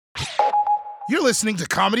You're listening to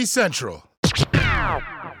Comedy Central.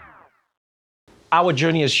 Our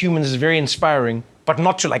journey as humans is very inspiring, but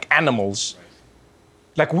not to like animals.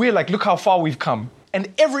 Like we're like, look how far we've come. And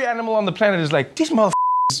every animal on the planet is like, these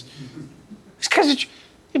motherfuckers. These guys,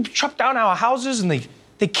 they chop down our houses and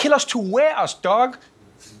they kill us to wear us, dog.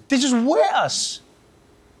 They just wear us.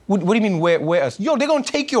 What do you mean wear us? Yo, they're gonna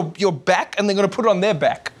take your back and they're gonna put it on their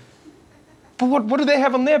back. But what do they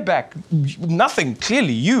have on their back? Nothing,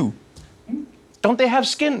 clearly, you. Don't they have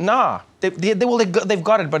skin? Nah. They've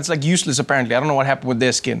got it, but it's like useless apparently. I don't know what happened with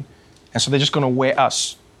their skin. And so they're just gonna wear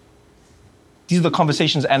us. These are the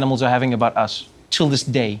conversations animals are having about us till this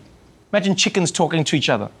day. Imagine chickens talking to each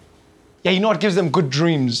other. Yeah, you know what gives them good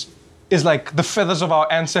dreams? Is like the feathers of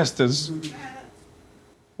our ancestors.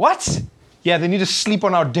 What? Yeah, they need to sleep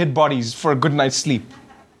on our dead bodies for a good night's sleep.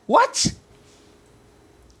 What?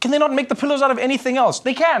 Can they not make the pillows out of anything else?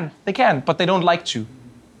 They can, but they don't like to.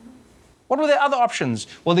 What were their other options?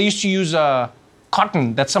 Well, they used to use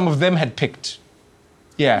cotton that some of them had picked.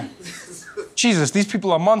 Yeah. Jesus, these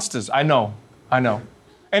people are monsters. I know.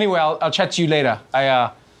 Anyway, I'll chat to you later.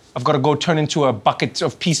 I've got to go turn into a bucket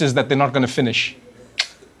of pieces that they're not going to finish.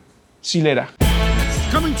 See you later.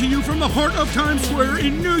 Coming to you from the heart of Times Square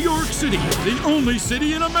in New York City, the only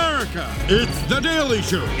city in America. It's The Daily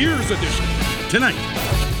Show, Ears Edition. Tonight,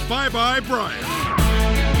 Bye-Bye Brian.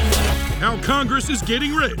 How Congress is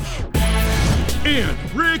getting rich. And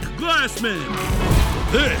Rick Glassman.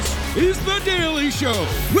 This is The Daily Show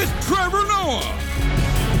with Trevor Noah.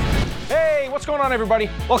 Hey, what's going on, everybody?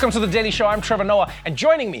 Welcome to The Daily Show. I'm Trevor Noah, and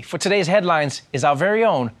joining me for today's headlines is our very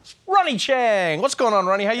own Ronny Chieng. What's going on,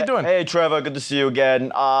 Ronny? How you doing? Hey, Trevor. Good to see you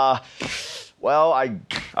again. Well,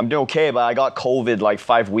 I'm doing okay, but I got COVID like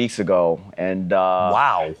 5 weeks ago, and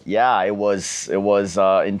wow. Yeah, it was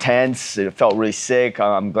intense. It felt really sick.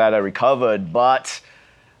 I'm glad I recovered, but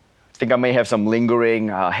I think I may have some lingering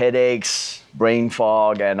headaches, brain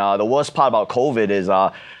fog, and the worst part about COVID is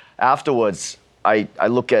afterwards I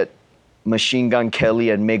look at Machine Gun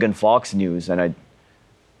Kelly and Megan Fox news, and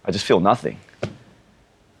I just feel nothing.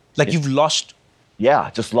 Like you've lost?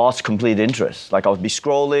 Yeah, just lost complete interest. Like I'll be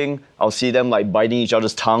scrolling, I'll see them like biting each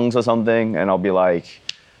other's tongues or something, and I'll be like,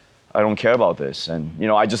 I don't care about this. And you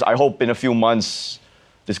know, I hope in a few months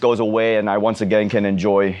this goes away and I once again can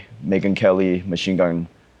enjoy Megyn Kelly, Machine Gun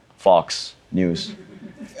Fox news.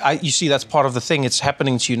 You see, that's part of the thing. It's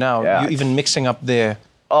happening to you now. Yeah. You're even mixing up their...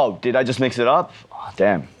 Oh, did I just mix it up? Oh,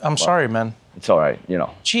 damn. I'm sorry, man. It's all right, you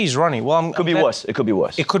know. Jeez, Ronny. Well, It could be worse. It could be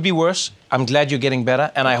worse. It could be worse. I'm glad you're getting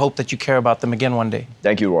better, and I hope that you care about them again one day.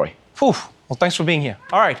 Thank you, Roy. Whew. Well, thanks for being here.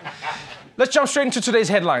 All right. Let's jump straight into today's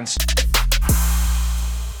headlines.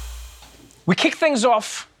 We kick things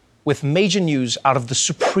off with major news out of the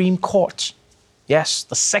Supreme Court. Yes,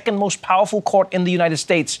 the second most powerful court in the United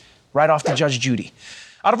States, right after Judge Judy.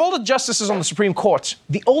 Out of all the justices on the Supreme Court,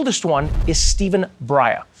 the oldest one is Stephen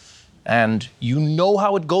Breyer. And you know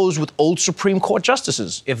how it goes with old Supreme Court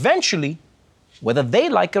justices. Eventually, whether they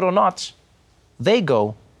like it or not, they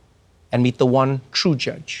go and meet the one true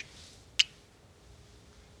judge.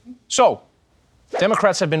 So,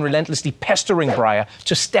 Democrats have been relentlessly pestering Breyer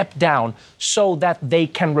to step down so that they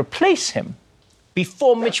can replace him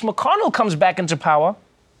before Mitch McConnell comes back into power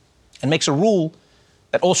and makes a rule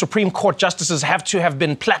that all Supreme Court justices have to have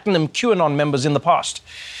been platinum QAnon members in the past.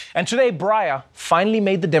 And today, Breyer finally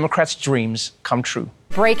made the Democrats' dreams come true.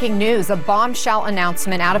 Breaking news, a bombshell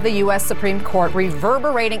announcement out of the U.S. Supreme Court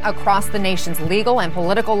reverberating across the nation's legal and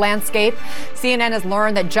political landscape. CNN has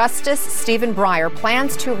learned that Justice Stephen Breyer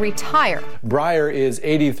plans to retire. Breyer is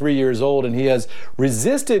 83 years old, and he has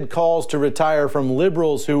resisted calls to retire from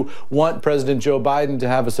liberals who want President Joe Biden to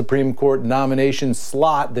have a Supreme Court nomination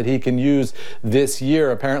slot that he can use this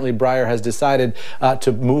year. Apparently, Breyer has decided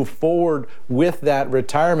to move forward with that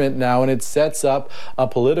retirement now, and it sets up a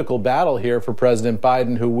political battle here for President Biden,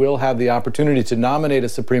 who will have the opportunity to nominate a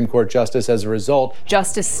Supreme Court justice as a result.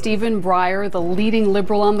 Justice Stephen Breyer, the leading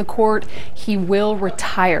liberal on the court, he will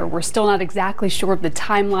retire. We're still not exactly sure of the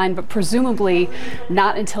timeline, but presumably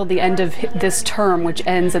not until the end of this term, which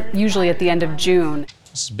ends usually at the end of June.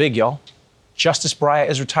 This is big, y'all. Justice Breyer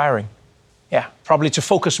is retiring. Yeah, probably to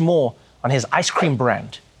focus more on his ice cream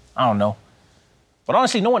brand. I don't know. But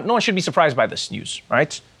honestly, no one should be surprised by this news,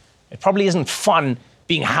 right? It probably isn't fun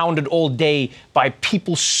being hounded all day by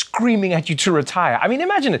people screaming at you to retire. I mean,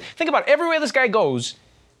 imagine it. Think about it. Everywhere this guy goes,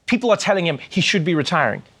 people are telling him he should be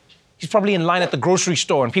retiring. He's probably in line at the grocery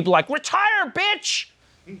store and people are like, retire, bitch!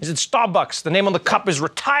 He's at Starbucks. The name on the cup is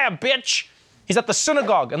retire, bitch! He's at the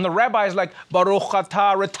synagogue and the rabbi is like, Baruch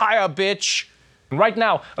atah, retire, bitch! And right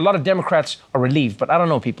now, a lot of Democrats are relieved, but I don't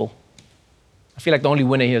know, people. I feel like the only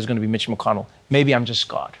winner here is going to be Mitch McConnell. Maybe I'm just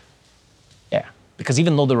scarred. Yeah, because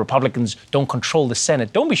even though the Republicans don't control the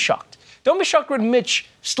Senate, don't be shocked. Don't be shocked when Mitch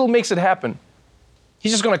still makes it happen.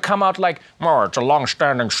 He's just going to come out like, "Oh, it's a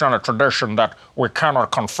long-standing Senate tradition that we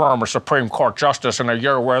cannot confirm a Supreme Court justice in a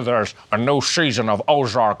year where there's a new season of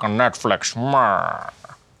Ozark on Netflix.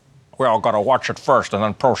 We all got to watch it first and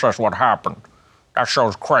then process what happened. That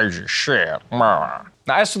show's crazy shit." Now,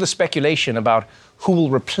 as to the speculation about who will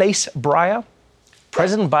replace Breyer,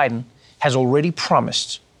 President Biden has already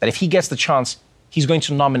promised that if he gets the chance, he's going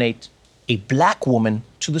to nominate a black woman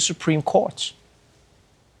to the Supreme Court.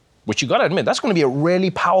 Which you got to admit, that's going to be a really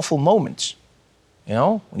powerful moment. You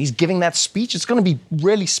know, when he's giving that speech, it's going to be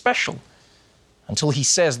really special. Until he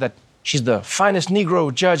says that she's the finest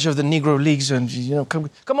Negro judge of the Negro Leagues, and you know,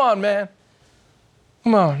 come on, man.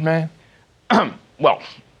 Come on, man. Well,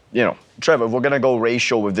 you know, Trevor, if we're going to go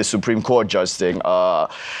racial with this Supreme Court judge thing,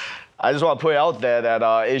 I just want to put it out there that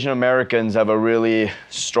Asian Americans have a really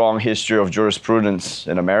strong history of jurisprudence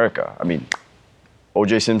in America. I mean,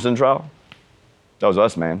 O.J. Simpson trial, that was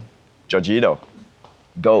us, man. Judge Ito,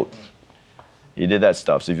 GOAT. He did that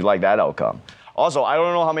stuff, so if you like that outcome. Also, I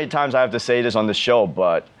don't know how many times I have to say this on the show,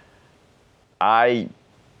 but I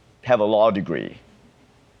have a law degree.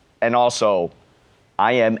 And also,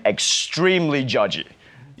 I am extremely judgy.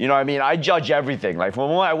 You know what I mean? I judge everything. Like, from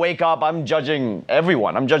the moment I wake up, I'm judging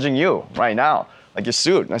everyone. I'm judging you right now. Like your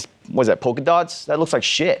suit. What's that, polka dots? That looks like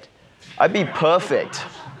shit. I'd be perfect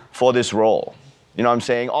for this role. You know what I'm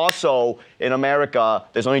saying? Also, in America,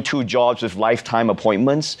 there's only 2 jobs with lifetime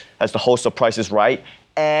appointments as the host of Price is Right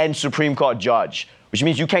and Supreme Court judge, which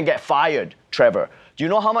means you can't get fired, Trevor. Do you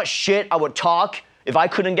know how much shit I would talk if I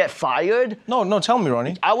couldn't get fired? No, tell me,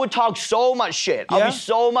 Ronnie. I would talk so much shit. Yeah? I'll be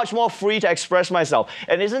so much more free to express myself.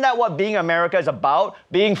 And isn't that what being America is about?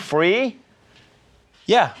 Being free?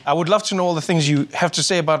 Yeah, I would love to know all the things you have to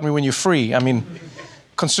say about me when you're free. I mean,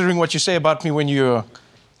 considering what you say about me when you're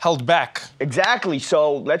held back. Exactly.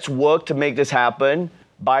 So let's work to make this happen.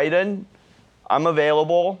 Biden, I'm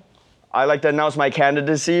available. I'd like to announce my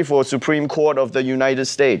candidacy for Supreme Court of the United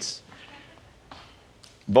States.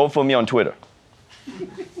 Vote for me on Twitter.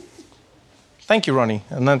 Thank you, Ronnie.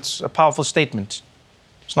 And that's a powerful statement.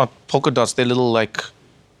 It's not polka dots, they're little, like,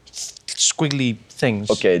 squiggly things.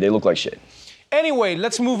 Okay, they look like shit. Anyway,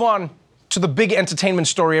 let's move on to the big entertainment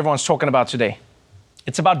story everyone's talking about today.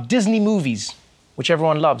 It's about Disney movies, which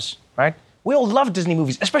everyone loves, right? We all love Disney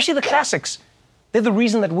movies, especially the classics. They're the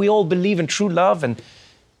reason that we all believe in true love and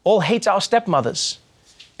all hate our stepmothers.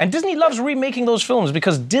 And Disney loves remaking those films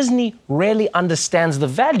because Disney rarely understands the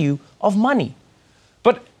value of money.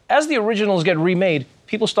 But as the originals get remade,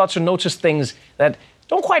 people start to notice things that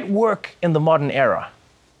don't quite work in the modern era,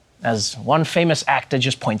 as one famous actor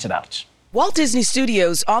just pointed out. Walt Disney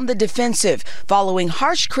Studios on the defensive following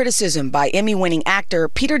harsh criticism by Emmy-winning actor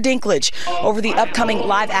Peter Dinklage over the upcoming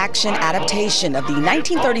live-action adaptation of the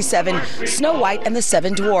 1937 Snow White and the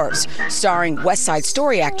Seven Dwarfs, starring West Side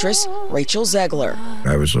Story actress Rachel Zegler.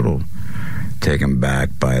 I was a little taken back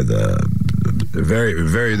by they're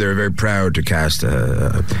very proud to cast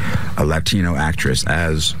a Latino actress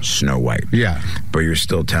as Snow White. Yeah. But you're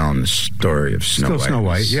still telling the story of Snow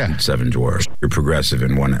White. Yeah. And Seven Dwarfs. You're progressive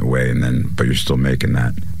in one way, but you're still making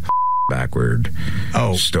that backward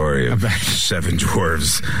story of Seven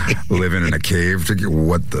Dwarfs living in a cave.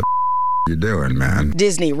 What the you doing, man?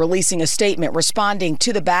 Disney releasing a statement responding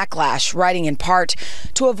to the backlash, writing in part,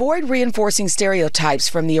 to avoid reinforcing stereotypes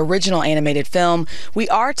from the original animated film, we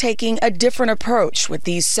are taking a different approach with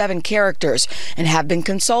these 7 characters and have been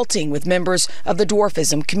consulting with members of the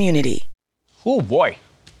dwarfism community. Oh boy.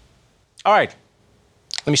 All right.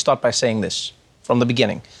 Let me start by saying this from the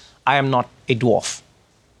beginning. I am not a dwarf.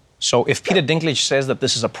 So if Peter Dinklage says that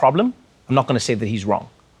this is a problem, I'm not going to say that he's wrong.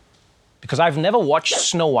 Because I've never watched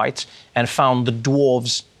Snow White and found the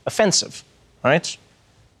dwarves offensive, right?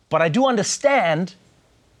 But I do understand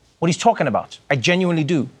what he's talking about. I genuinely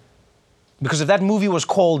do. Because if that movie was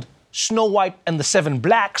called Snow White and the Seven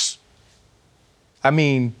Blacks, I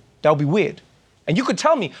mean, that would be weird. And you could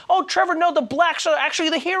tell me, oh, Trevor, no, the blacks are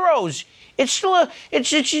actually the heroes. It's still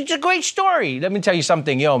it's a great story. Let me tell you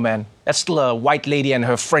something, yo, man. That's still a white lady and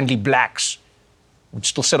her friendly blacks. Would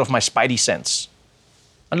still set off my spidey sense.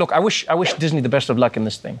 And look, I wish Disney the best of luck in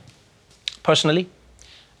this thing. Personally,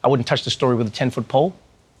 I wouldn't touch the story with a 10-foot pole.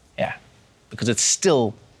 Yeah, because it's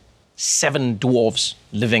still 7 dwarves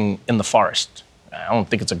living in the forest. I don't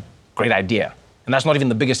think it's a great idea. And that's not even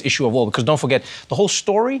the biggest issue of all, because don't forget, the whole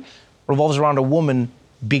story revolves around a woman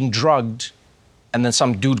being drugged, and then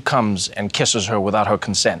some dude comes and kisses her without her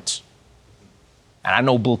consent. And I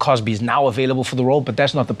know Bill Cosby is now available for the role, but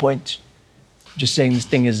that's not the point. Just saying this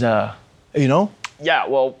thing is, you know? Yeah,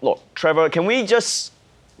 well, look, Trevor, can we just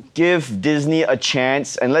give Disney a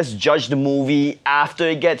chance and let's judge the movie after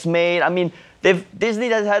it gets made? I mean, Disney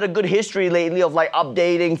has had a good history lately of like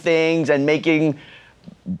updating things and making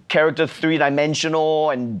characters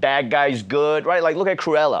three-dimensional and bad guys good, right? Like look at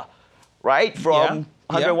Cruella, right? From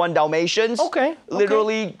 101 Dalmatians. Okay.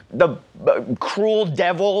 Literally, the cruel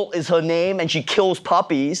devil is her name and she kills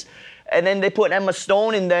puppies. And then they put Emma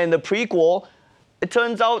Stone in there in the prequel. It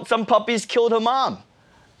turns out some puppies killed her mom.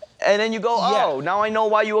 And then you go, oh, now I know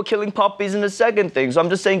why you were killing puppies in the second thing. So I'm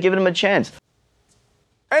just saying, give him a chance.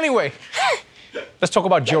 Anyway, let's talk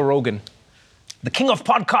about Joe Rogan, the king of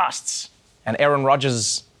podcasts, and Aaron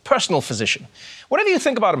Rodgers' personal physician. Whatever you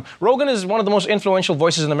think about him, Rogan is one of the most influential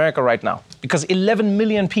voices in America right now because 11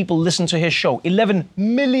 million people listen to his show. 11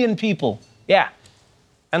 million people. Yeah.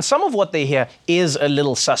 And some of what they hear is a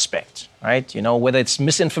little suspect, right? You know, whether it's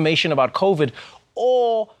misinformation about COVID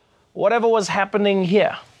or whatever was happening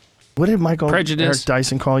here. What did Michael Eric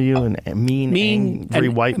Dyson call you? A mean angry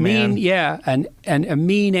white man? And a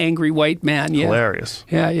mean, angry white man. Yeah. Hilarious.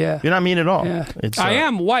 Yeah. You're not mean at all. Yeah. I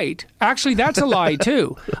am white. Actually, that's a lie,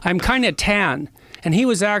 too. I'm kind of tan. And he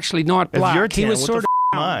was actually not black. If you're tan, he was what sort of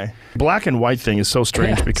am I? Black and white thing is so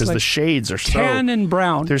strange because like the shades are so... tan and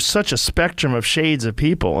brown. There's such a spectrum of shades of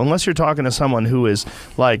people. Unless you're talking to someone who is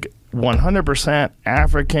like 100%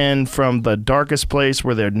 African from the darkest place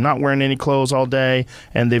where they're not wearing any clothes all day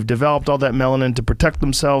and they've developed all that melanin to protect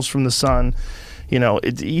themselves from the sun. You know,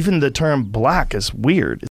 even the term black is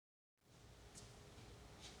weird.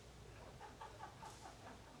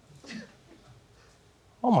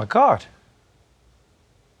 Oh my God.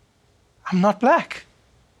 I'm not black.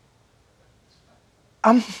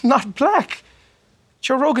 I'm not black.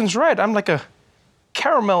 Joe Rogan's right. I'm like a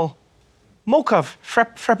caramel mocha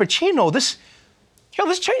frappuccino. This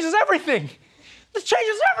changes everything. This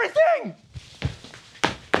changes everything.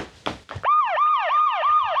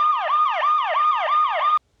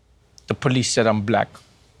 The police said I'm black.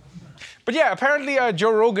 But yeah, apparently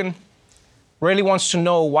Joe Rogan really wants to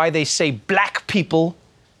know why they say black people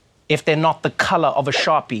if they're not the color of a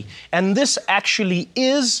Sharpie. And this actually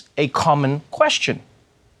is a common question.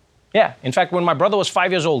 Yeah, in fact, when my brother was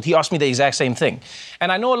 5 years old, he asked me the exact same thing. And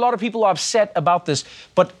I know a lot of people are upset about this,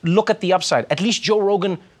 but look at the upside. At least Joe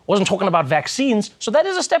Rogan wasn't talking about vaccines, so that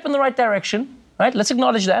is a step in the right direction, right? Let's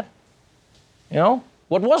acknowledge that. You know?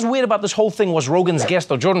 What was weird about this whole thing was Rogan's guest,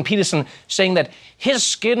 or Jordan Peterson, saying that his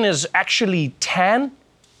skin is actually tan.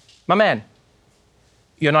 My man,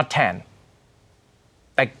 you're not tan.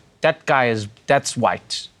 Like, that's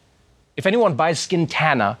white. If anyone buys skin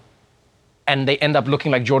tanner, and they end up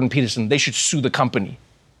looking like Jordan Peterson, they should sue the company.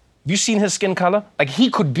 Have you seen his skin color? Like, he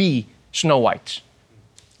could be Snow White.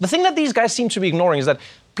 The thing that these guys seem to be ignoring is that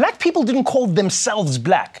black people didn't call themselves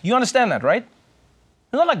black. You understand that, right?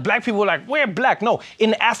 It's not like black people were like, we're black. No,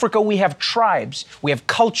 in Africa, we have tribes. We have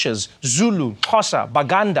cultures, Zulu, Xhosa,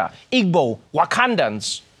 Baganda, Igbo,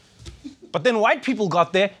 Wakandans. But then white people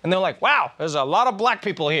got there, and they're like, wow, there's a lot of black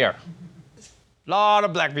people here. A lot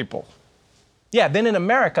of black people. Yeah, then in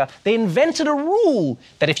America, they invented a rule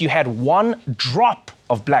that if you had one drop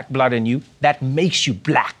of black blood in you, that makes you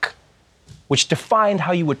black, which defined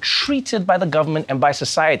how you were treated by the government and by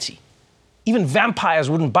society. Even vampires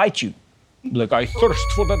wouldn't bite you. Like, I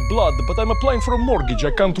thirst for that blood, but I'm applying for a mortgage.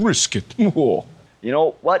 I can't risk it. You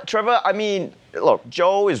know what, Trevor? I mean, look,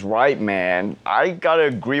 Joe is right, man. I gotta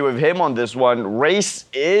agree with him on this one. Race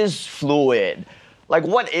is fluid. Like,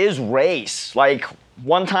 what is race? Like,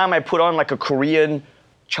 one time I put on like a Korean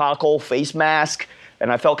charcoal face mask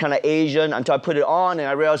and I felt kind of Asian until I put it on and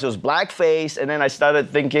I realized it was blackface, and then I started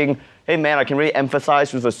thinking, hey man, I can really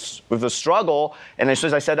empathize with the struggle, and as soon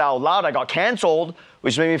as I said that out loud, I got canceled,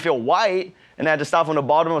 which made me feel white, and I had to start from the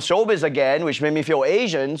bottom of showbiz again, which made me feel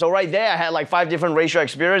Asian. So right there I had like 5 different racial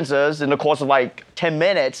experiences in the course of like 10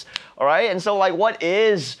 minutes, all right? And so like, what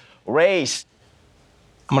is race?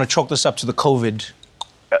 I'm gonna chalk this up to the COVID.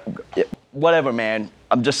 Whatever, man.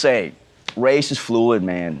 I'm just saying, race is fluid,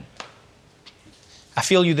 man. I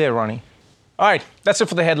feel you there, Ronnie. All right, that's it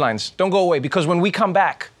for the headlines. Don't go away, because when we come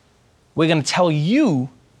back, we're gonna tell you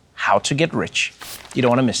how to get rich. You don't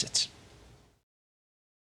wanna miss it.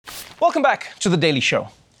 Welcome back to The Daily Show.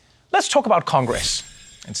 Let's talk about Congress.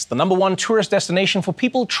 It's the #1 tourist destination for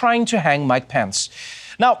people trying to hang Mike Pence.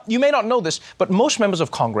 Now, you may not know this, but most members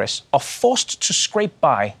of Congress are forced to scrape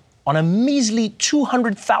by on a measly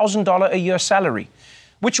 $200,000 a year salary,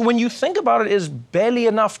 which when you think about it is barely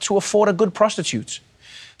enough to afford a good prostitute.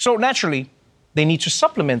 So naturally, they need to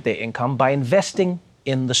supplement their income by investing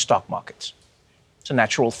in the stock market. It's a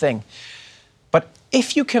natural thing. But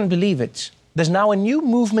if you can believe it, there's now a new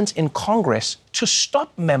movement in Congress to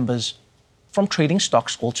stop members from trading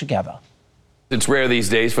stocks altogether. It's rare these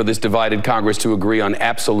days for this divided Congress to agree on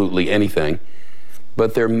absolutely anything.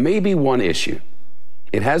 But there may be one issue.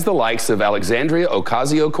 It has the likes of Alexandria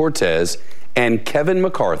Ocasio-Cortez and Kevin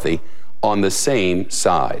McCarthy on the same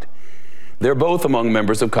side. They're both among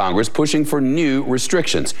members of Congress pushing for new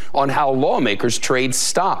restrictions on how lawmakers trade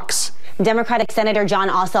stocks. Democratic Senator Jon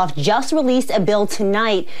Ossoff just released a bill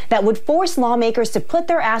tonight that would force lawmakers to put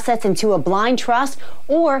their assets into a blind trust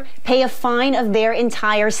or pay a fine of their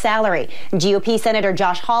entire salary. GOP Senator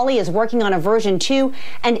Josh Hawley is working on a version 2,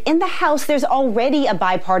 and in the House there's already a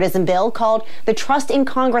bipartisan bill called the Trust in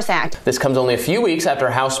Congress Act. This comes only a few weeks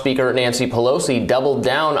after House Speaker Nancy Pelosi doubled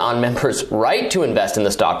down on members' right to invest in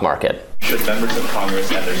the stock market. Should members of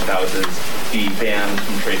Congress and their spouses be banned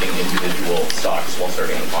from trading individual stocks while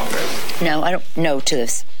serving in Congress? No, I don't know to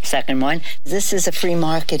this second one. This is a free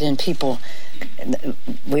market and people,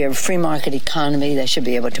 we're a free market economy. They should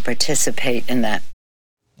be able to participate in that.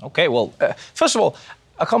 Okay, well, first of all,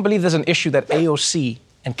 I can't believe there's an issue that AOC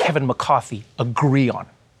and Kevin McCarthy agree on.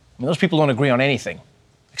 I mean, those people don't agree on anything,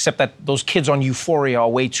 except that those kids on Euphoria are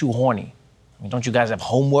way too horny. I mean, don't you guys have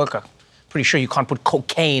homework? I'm pretty sure you can't put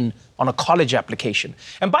cocaine on a college application.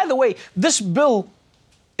 And by the way, this bill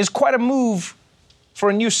is quite a move for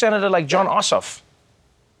a new senator like Jon Ossoff.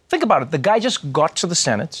 Think about it. The guy just got to the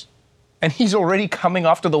Senate, and he's already coming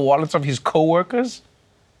after the wallets of his coworkers.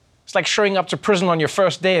 It's like showing up to prison on your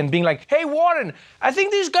first day and being like, hey, Warren, I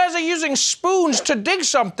think these guys are using spoons to dig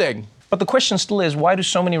something. But the question still is, why do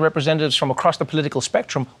so many representatives from across the political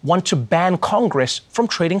spectrum want to ban Congress from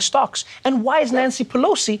trading stocks? And why is Nancy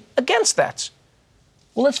Pelosi against that?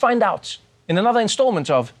 Well, let's find out in another installment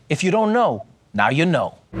of If You Don't Know, Now You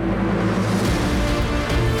Know.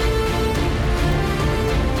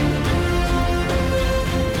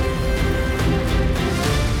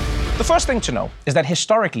 The first thing to know is that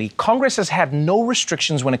historically, Congress has had no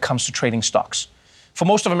restrictions when it comes to trading stocks. For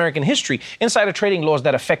most of American history, insider trading laws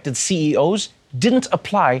that affected CEOs didn't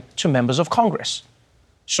apply to members of Congress.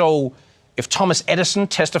 So if Thomas Edison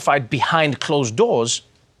testified behind closed doors,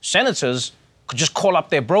 senators could just call up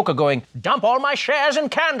their broker going, dump all my shares in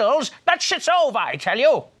candles, that shit's over, I tell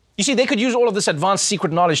you. You see, they could use all of this advanced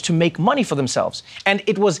secret knowledge to make money for themselves. And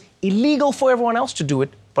it was illegal for everyone else to do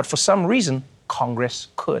it, but for some reason, Congress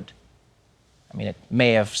could. I mean, it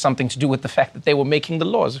may have something to do with the fact that they were making the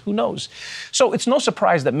laws. Who knows? So it's no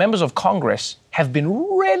surprise that members of Congress have been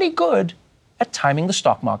really good at timing the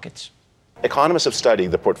stock markets. Economists have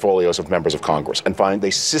studied the portfolios of members of Congress and find they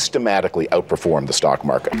systematically outperform the stock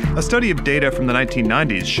market. A study of data from the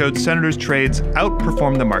 1990s showed senators' trades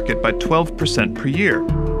outperformed the market by 12% per year.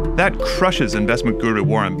 That crushes investment guru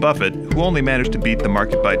Warren Buffett, who only managed to beat the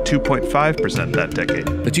market by 2.5% that decade.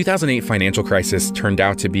 The 2008 financial crisis turned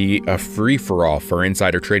out to be a free-for-all for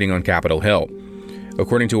insider trading on Capitol Hill.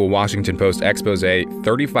 According to a Washington Post expose,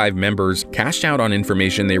 35 members cashed out on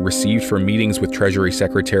information they received from meetings with Treasury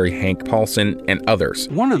Secretary Hank Paulson and others.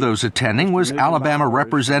 One of those attending was Alabama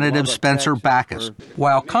Representative Spencer Backus.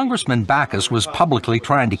 While Congressman Backus was publicly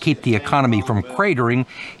trying to keep the economy from cratering,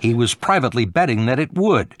 he was privately betting that it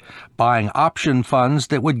would, buying option funds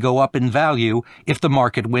that would go up in value if the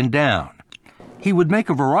market went down. He would make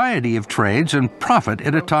a variety of trades and profit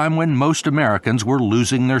at a time when most Americans were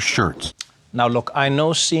losing their shirts. Now, look, I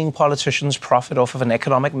know seeing politicians profit off of an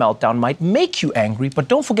economic meltdown might make you angry, but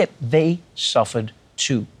don't forget they suffered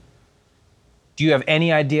too. Do you have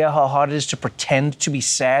any idea how hard it is to pretend to be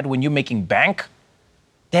sad when you're making bank?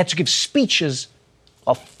 They had to give speeches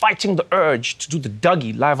while fighting the urge to do the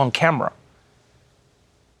Dougie live on camera.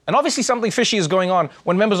 And obviously something fishy is going on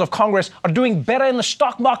when members of Congress are doing better in the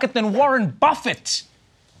stock market than Warren Buffett.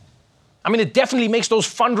 I mean, it definitely makes those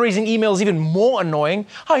fundraising emails even more annoying.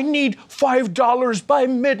 I need $5 by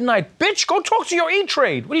midnight. Bitch, go talk to your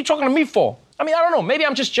E-Trade. What are you talking to me for? I mean, I don't know. Maybe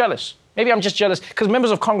I'm just jealous. Because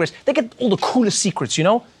members of Congress, they get all the coolest secrets, you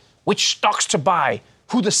know? Which stocks to buy,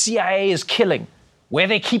 who the CIA is killing, where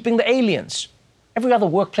they're keeping the aliens. Every other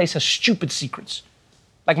workplace has stupid secrets.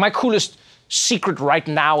 Like my coolest secret right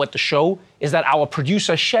now at the show is that our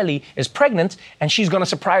producer, Shelley, is pregnant and she's gonna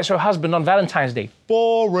surprise her husband on Valentine's Day.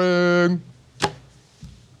 Boring.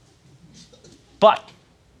 But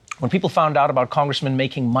when people found out about congressmen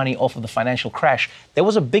making money off of the financial crash, there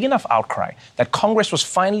was a big enough outcry that Congress was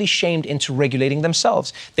finally shamed into regulating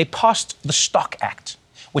themselves. They passed the Stock Act,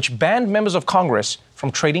 which banned members of Congress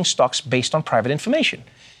from trading stocks based on private information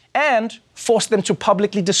and forced them to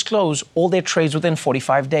publicly disclose all their trades within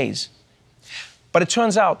 45 days. But it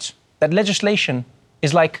turns out that legislation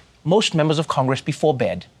is like most members of Congress before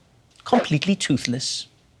bed, completely toothless.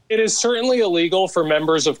 It is certainly illegal for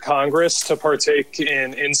members of Congress to partake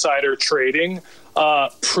in insider trading.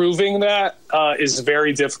 Proving that is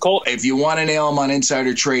very difficult. If you want to nail them on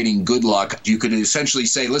insider trading, good luck. You could essentially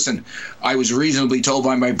say, listen, I was reasonably told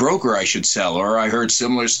by my broker I should sell, or I heard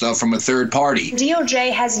similar stuff from a third party.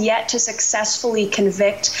 DOJ has yet to successfully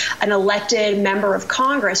convict an elected member of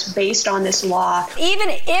Congress based on this law. Even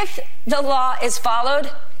if the law is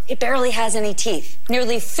followed, it barely has any teeth.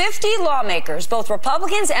 Nearly 50 lawmakers, both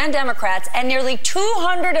Republicans and Democrats, and nearly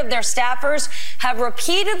 200 of their staffers have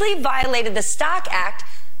repeatedly violated the Stock Act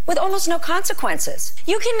with almost no consequences.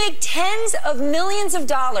 You can make tens of millions of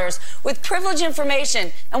dollars with privileged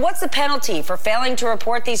information. And what's the penalty for failing to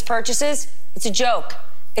report these purchases? It's a joke.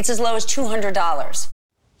 It's as low as $200.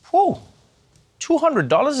 Whoa,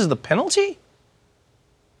 $200 is the penalty?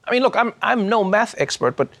 I mean, look, I'm no math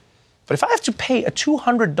expert, but if I have to pay a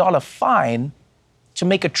 $200 fine to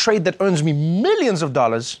make a trade that earns me millions of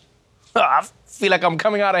dollars, I feel like I'm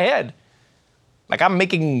coming out ahead. Like I'm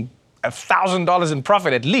making $1,000 in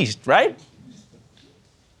profit at least, right?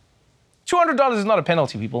 $200 is not a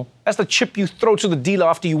penalty, people. That's the chip you throw to the dealer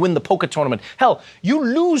after you win the poker tournament. Hell, you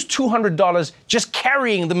lose $200 just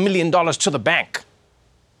carrying the $1 million to the bank.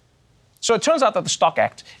 So it turns out that the Stock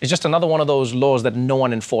Act is just another one of those laws that no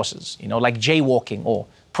one enforces, like jaywalking or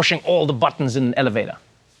pushing all the buttons in an elevator.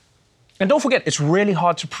 And don't forget, it's really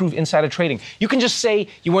hard to prove insider trading. You can just say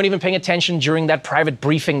you weren't even paying attention during that private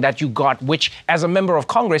briefing that you got, which, as a member of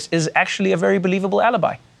Congress, is actually a very believable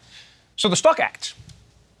alibi. So the Stock Act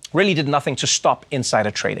really did nothing to stop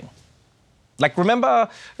insider trading. Like, remember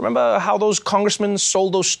how those congressmen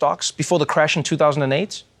sold those stocks before the crash in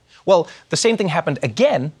 2008? Well, the same thing happened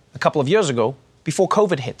again a couple of years ago before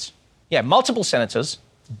COVID hit. Yeah, multiple senators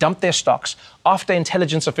dumped their stocks after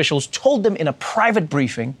intelligence officials told them in a private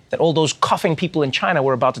briefing that all those coughing people in China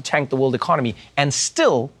were about to tank the world economy, and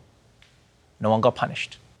still, no one got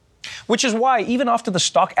punished. Which is why, even after the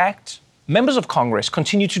Stock Act, members of Congress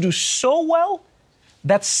continue to do so well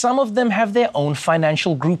that some of them have their own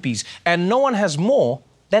financial groupies, and no one has more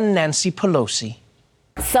than Nancy Pelosi.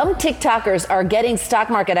 Some TikTokers are getting stock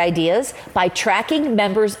market ideas by tracking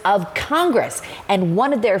members of Congress, and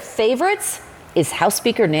one of their favorites is House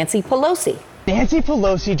Speaker Nancy Pelosi. Nancy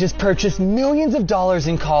Pelosi just purchased millions of dollars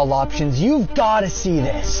in call options. You've got to see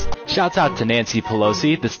this. Shouts out to Nancy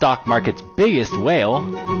Pelosi, the stock market's biggest whale.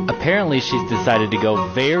 Apparently she's decided to go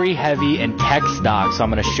very heavy in tech stocks, so I'm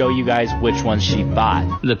going to show you guys which ones she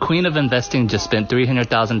bought. The queen of investing just spent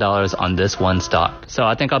 $300,000 on this one stock, so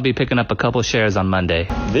I think I'll be picking up a couple shares on Monday.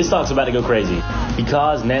 This stock's about to go crazy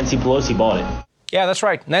because Nancy Pelosi bought it. Yeah, that's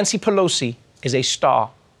right. Nancy Pelosi is a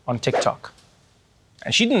star on TikTok.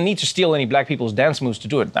 And she didn't need to steal any black people's dance moves to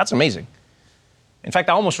do it. That's amazing. In fact,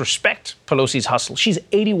 I almost respect Pelosi's hustle. She's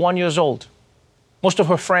 81 years old. Most of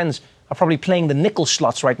her friends are probably playing the nickel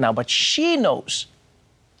slots right now, but she knows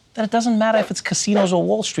that it doesn't matter if it's casinos or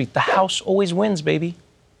Wall Street. The house always wins, baby.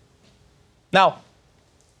 Now,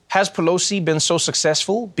 has Pelosi been so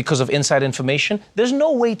successful because of inside information? There's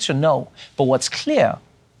no way to know. But what's clear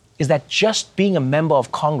is that just being a member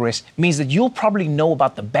of Congress means that you'll probably know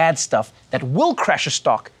about the bad stuff that will crash a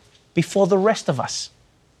stock before the rest of us.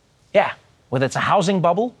 Yeah, whether it's a housing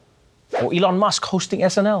bubble or Elon Musk hosting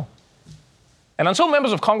SNL. And until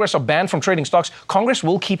members of Congress are banned from trading stocks, Congress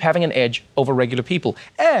will keep having an edge over regular people.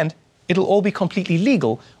 And it'll all be completely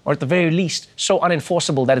legal, or at the very least, so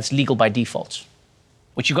unenforceable that it's legal by default.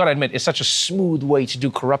 Which you gotta admit is such a smooth way to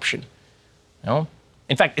do corruption.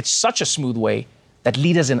 In fact, it's such a smooth way that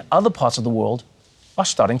leaders in other parts of the world are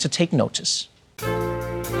starting to take notice.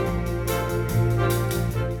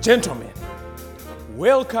 Gentlemen,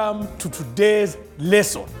 welcome to today's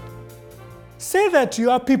lesson. Say that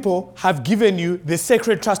your people have given you the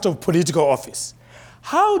sacred trust of political office.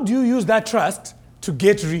 How do you use that trust to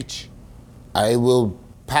get rich? I will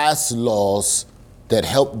pass laws that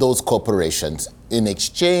help those corporations in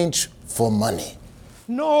exchange for money.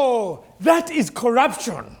 No, that is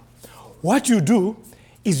corruption. What you do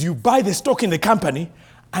is you buy the stock in the company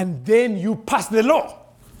and then you pass the law.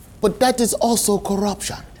 But that is also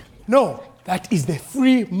corruption. No, that is the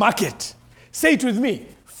free market. Say it with me,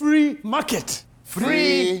 free market.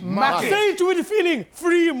 Free market. Say it with feeling,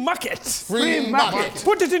 free market. Free market.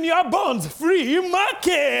 Put it in your bonds, free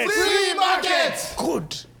market. Free market.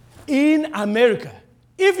 Good. In America,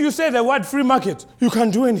 if you say the word free market, you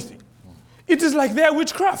can't do anything. It is like their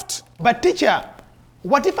witchcraft. But teacher,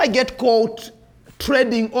 what if I get caught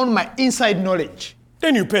trading on my inside knowledge?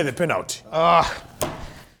 Then you pay the penalty.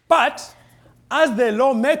 But as the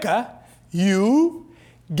lawmaker, you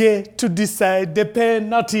get to decide the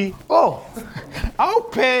penalty. Oh, I'll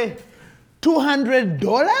pay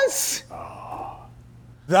 $200?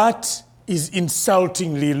 That is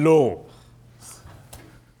insultingly low.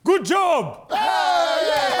 Good job!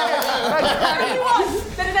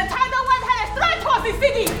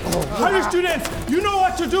 Hurry, students, you know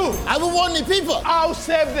what to do. I will warn the people. I'll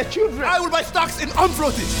save the children. I will buy stocks in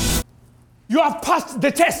Unfroaties. You have passed the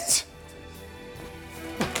test.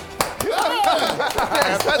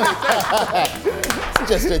 It's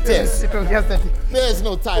just a test. There's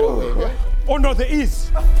no tidal wave. Yeah? Oh no, there is.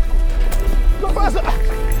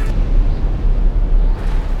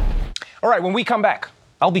 All right, when we come back,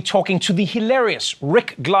 I'll be talking to the hilarious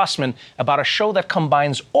Rick Glassman about a show that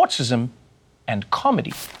combines autism and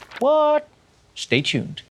comedy. What? Stay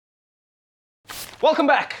tuned. Welcome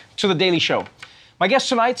back to The Daily Show. My guest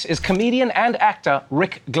tonight is comedian and actor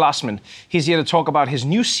Rick Glassman. He's here to talk about his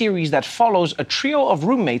new series that follows a trio of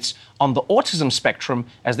roommates on the autism spectrum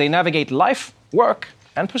as they navigate life, work,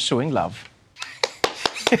 and pursuing love.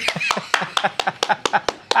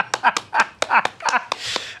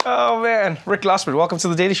 Oh man, Rick Glassman, welcome to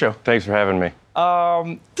The Daily Show. Thanks for having me.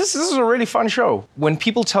 This is a really fun show. When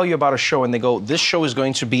people tell you about a show and they go, this show is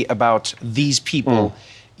going to be about these people,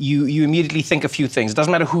 you immediately think a few things. It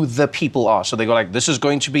doesn't matter who the people are. So they go like, this is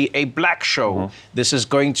going to be a black show. This is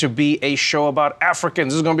going to be a show about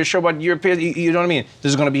Africans. This is going to be a show about Europeans. You know what I mean?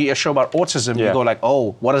 This is going to be a show about autism. Yeah. You go like,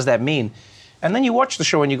 oh, what does that mean? And then you watch the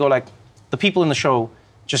show and you go like, the people in the show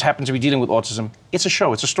just happen to be dealing with autism. It's a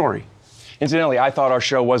show, it's a story. Incidentally, I thought our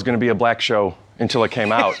show was going to be a black show until it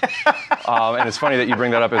came out. And it's funny that you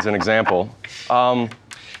bring that up as an example.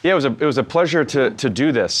 It was a pleasure to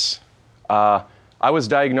do this. I was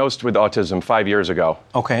diagnosed with autism 5 years ago.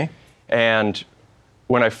 Okay. And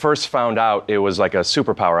when I first found out, it was like a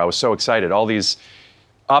superpower. I was so excited. All these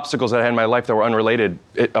obstacles that I had in my life that were unrelated,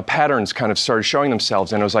 patterns kind of started showing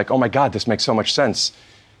themselves. And I was like, oh my God, this makes so much sense.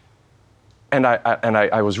 And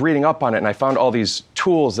I was reading up on it, and I found all these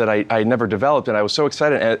tools that I never developed, and I was so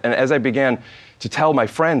excited. And as I began to tell my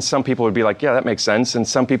friends, some people would be like, yeah, that makes sense. And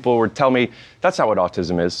some people would tell me, that's not what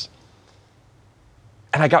autism is.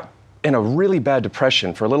 And I got in a really bad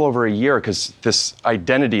depression for a little over a year because this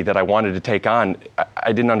identity that I wanted to take on,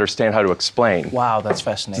 I didn't understand how to explain. Wow, that's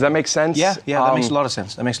fascinating. Does that make sense? Yeah, that makes a lot of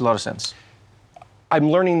sense. That makes a lot of sense. I'm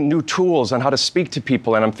learning new tools on how to speak to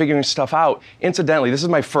people, and I'm figuring stuff out. Incidentally, this is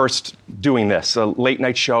my first doing this, a late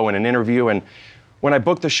night show and an interview. And when I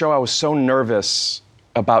booked the show, I was so nervous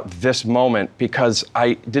about this moment because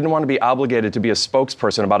I didn't want to be obligated to be a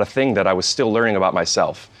spokesperson about a thing that I was still learning about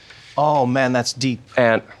myself. Oh man, that's deep.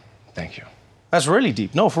 And thank you. That's really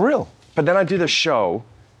deep. No, for real. But then I do the show,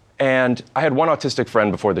 and I had one autistic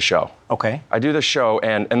friend before the show. Okay. I do the show,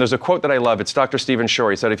 and there's a quote that I love. It's Dr. Stephen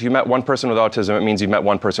Shore. He said, if you met one person with autism, it means you've met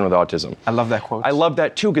one person with autism. I love that quote. I love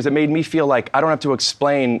that too, because it made me feel like I don't have to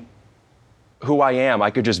explain who I am.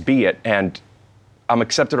 I could just be it, and I'm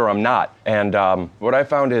accepted or I'm not. And what I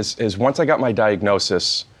found is once I got my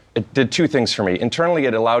diagnosis, it did two things for me. Internally,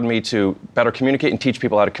 it allowed me to better communicate and teach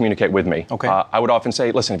people how to communicate with me. Okay. I would often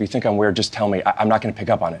say, listen, if you think I'm weird, just tell me. I'm not going to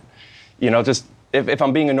pick up on it. You know, just if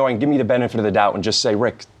I'm being annoying, give me the benefit of the doubt and just say,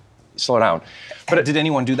 Rick, slow down. But did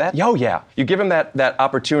anyone do that? Oh, yeah. You give them that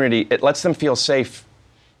opportunity, it lets them feel safe,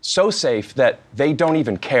 so safe that they don't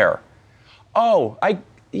even care. Oh,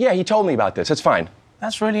 he told me about this. It's fine.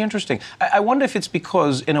 That's really interesting. I wonder if it's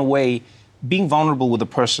because, in a way, being vulnerable with a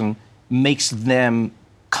person makes them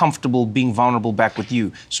comfortable being vulnerable back with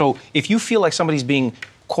you. So if you feel like somebody's being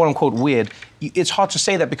quote unquote weird, it's hard to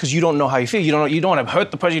say that because you don't know how you feel. You don't want to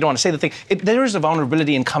hurt the person. You don't want to say the thing. There is a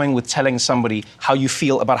vulnerability in coming with telling somebody how you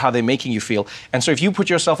feel about how they're making you feel. And so if you put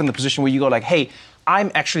yourself in the position where you go like, hey,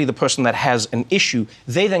 I'm actually the person that has an issue,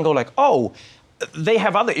 they then go like, oh, they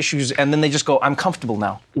have other issues, and then they just go, I'm comfortable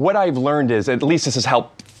now. What I've learned is, at least this has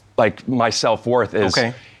helped like my self-worth, is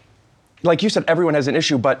like you said, everyone has an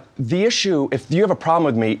issue, but the issue, if you have a problem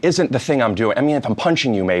with me, isn't the thing I'm doing. I mean, if I'm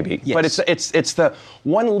punching you, maybe. Yes. But it's the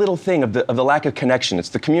one little thing of the lack of connection. It's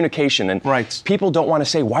the communication. And people don't want to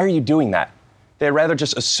say, why are you doing that? They'd rather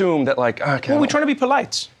just assume that, like, okay. Well, we're trying to be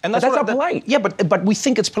polite. And that's not polite. Yeah, but we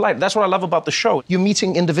think it's polite. That's what I love about the show. You're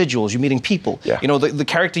meeting individuals. You're meeting people. Yeah. You know, the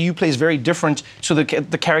character you play is very different to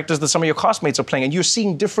the characters that some of your classmates are playing. And you're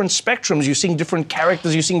seeing different spectrums. You're seeing different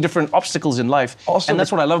characters. You're seeing different obstacles in life. Also, and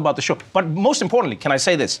that's what I love about the show. But most importantly, can I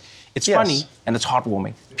say this? It's funny and it's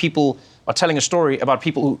heartwarming. People are telling a story about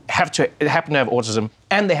people who happen to have autism,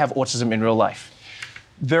 and they have autism in real life.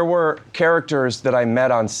 There were characters that I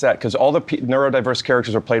met on set, because all the neurodiverse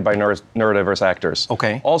characters are played by neurodiverse actors.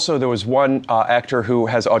 Okay. Also, there was one actor who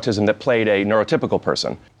has autism that played a neurotypical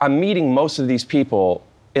person. I'm meeting most of these people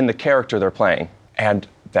in the character they're playing, and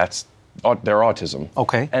that's their autism.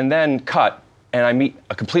 Okay. And then cut, and I meet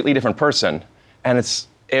a completely different person, and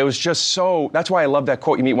it was just so, that's why I love that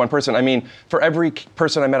quote, you meet one person. I mean, for every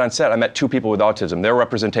person I met on set, I met 2 people with autism, their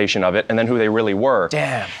representation of it, and then who they really were.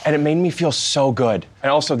 Damn. And it made me feel so good. And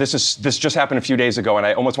also, this just happened a few days ago, and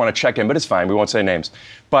I almost want to check in, but it's fine, we won't say names.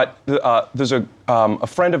 But there's a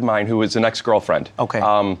friend of mine who is an ex-girlfriend. Okay.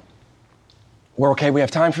 We're okay, we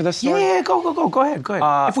have time for this story? Yeah, go ahead.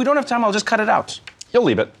 If we don't have time, I'll just cut it out. You'll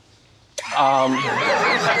leave it.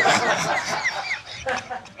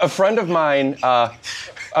 A friend of mine,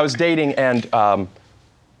 I was dating, and I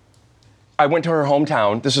went to her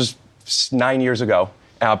hometown. This was 9 years ago,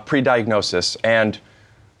 pre-diagnosis, and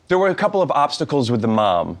there were a couple of obstacles with the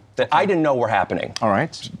mom that I didn't know were happening. All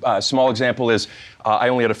right. A small example is I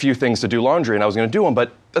only had a few things to do laundry, and I was going to do them,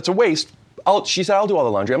 but that's a waste. She said, I'll do all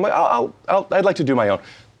the laundry. I'm like, I'd like to do my own.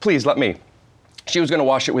 Please, let me. She was going to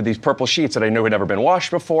wash it with these purple sheets that I knew had never been washed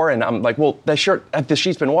before, and I'm like, well, the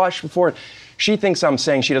sheet's been washed before. She thinks I'm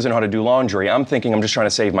saying she doesn't know how to do laundry. I'm thinking I'm just trying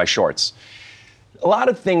to save my shorts. A lot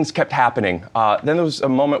of things kept happening. Then there was a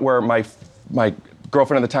moment where my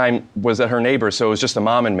girlfriend at the time was at her neighbor's, so it was just the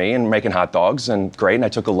mom and me and making hot dogs, and great, and I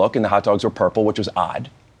took a look, and the hot dogs were purple, which was odd.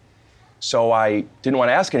 So I didn't want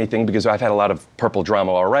to ask anything because I've had a lot of purple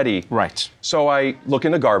drama already. Right. So I look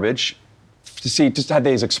in the garbage to see just had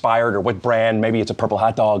these expired or what brand. Maybe it's a purple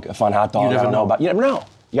hot dog, a fun hot dog. You never know. You never know.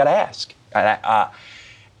 You got to ask.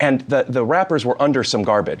 And the wrappers were under some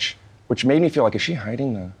garbage, which made me feel like, is she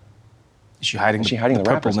hiding the wrappers?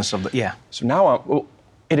 Purpleness of the, yeah. So now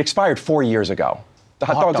it expired 4 years ago. The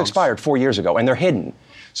hot dogs expired 4 years ago, and they're hidden.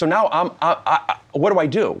 So now what do I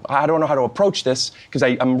do? I don't know how to approach this because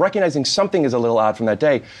I'm recognizing something is a little odd from that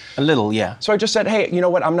day. A little, yeah. So I just said, hey, you know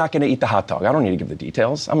what? I'm not going to eat the hot dog. I don't need to give the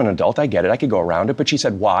details. I'm an adult. I get it. I could go around it. But she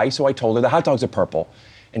said, why? So I told her the hot dogs are purple.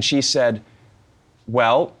 And she said,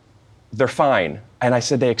 well, they're fine. And I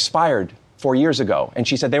said, they expired 4 years ago. And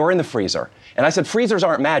she said, they were in the freezer. And I said, freezers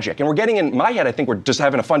aren't magic. And we're getting in my head, I think we're just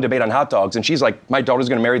having a fun debate on hot dogs. And she's like, my daughter's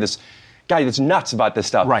going to marry this guy that's nuts about this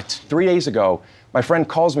stuff. Right. 3 days ago, my friend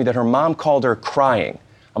calls me that her mom called her crying.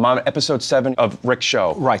 I'm on episode 7 of Rick's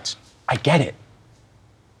show. Right. I get it.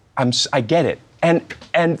 I get it.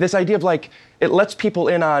 And this idea of like, it lets people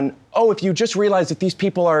in on, oh, if you just realize that these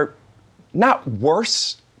people are not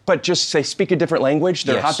worse, but just say speak a different language,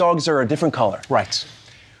 their hot dogs are a different color. Right.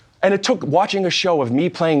 And it took watching a show of me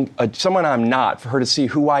playing someone I'm not for her to see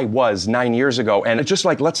who I was 9 years ago. And it just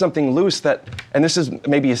like let something loose that, and this is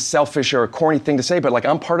maybe a selfish or a corny thing to say, but like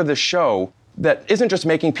I'm part of this show that isn't just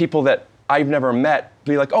making people that I've never met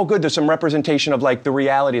be like, oh good, there's some representation of like the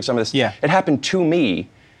reality of some of this. Yeah. It happened to me.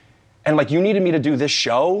 And like you needed me to do this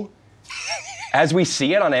show as we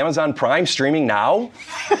see it on Amazon Prime streaming now.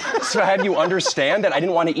 So have you understand that I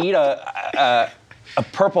didn't want to eat a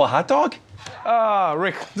purple hot dog?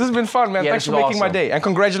 Rick, this has been fun, man. Yeah, Thanks for making my day. And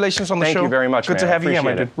congratulations on the show. Thank you very much, Good to man. have you here,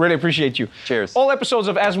 my Appreciate dude. Really appreciate you. Cheers. All episodes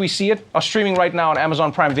of As We See It are streaming right now on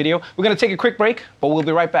Amazon Prime Video. We're going to take a quick break, but we'll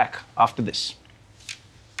be right back after this.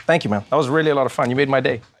 Thank you, man. That was really a lot of fun. You made my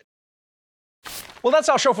day. Well, that's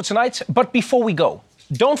our show for tonight. But before we go,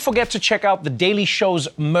 don't forget to check out The Daily Show's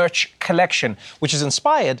merch collection, which is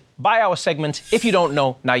inspired by our segment, If You Don't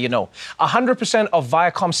Know, Now You Know. 100% of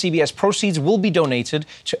Viacom CBS proceeds will be donated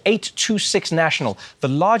to 826 National, the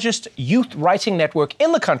largest youth writing network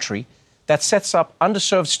in the country that sets up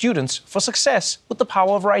underserved students for success with the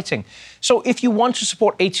power of writing. So if you want to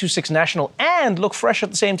support 826 National and look fresh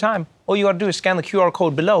at the same time, all you got to do is scan the QR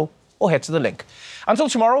code below or head to the link. Until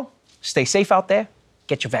tomorrow, stay safe out there,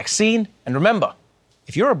 get your vaccine, and remember,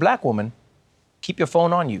 if you're a black woman, keep your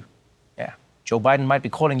phone on you. Yeah, Joe Biden might be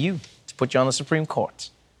calling you to put you on the Supreme Court.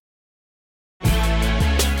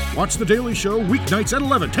 Watch The Daily Show weeknights at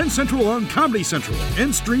 11, 10 Central on Comedy Central,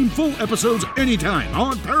 and stream full episodes anytime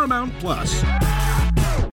on Paramount+.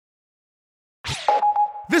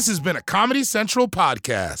 This has been a Comedy Central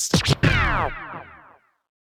podcast.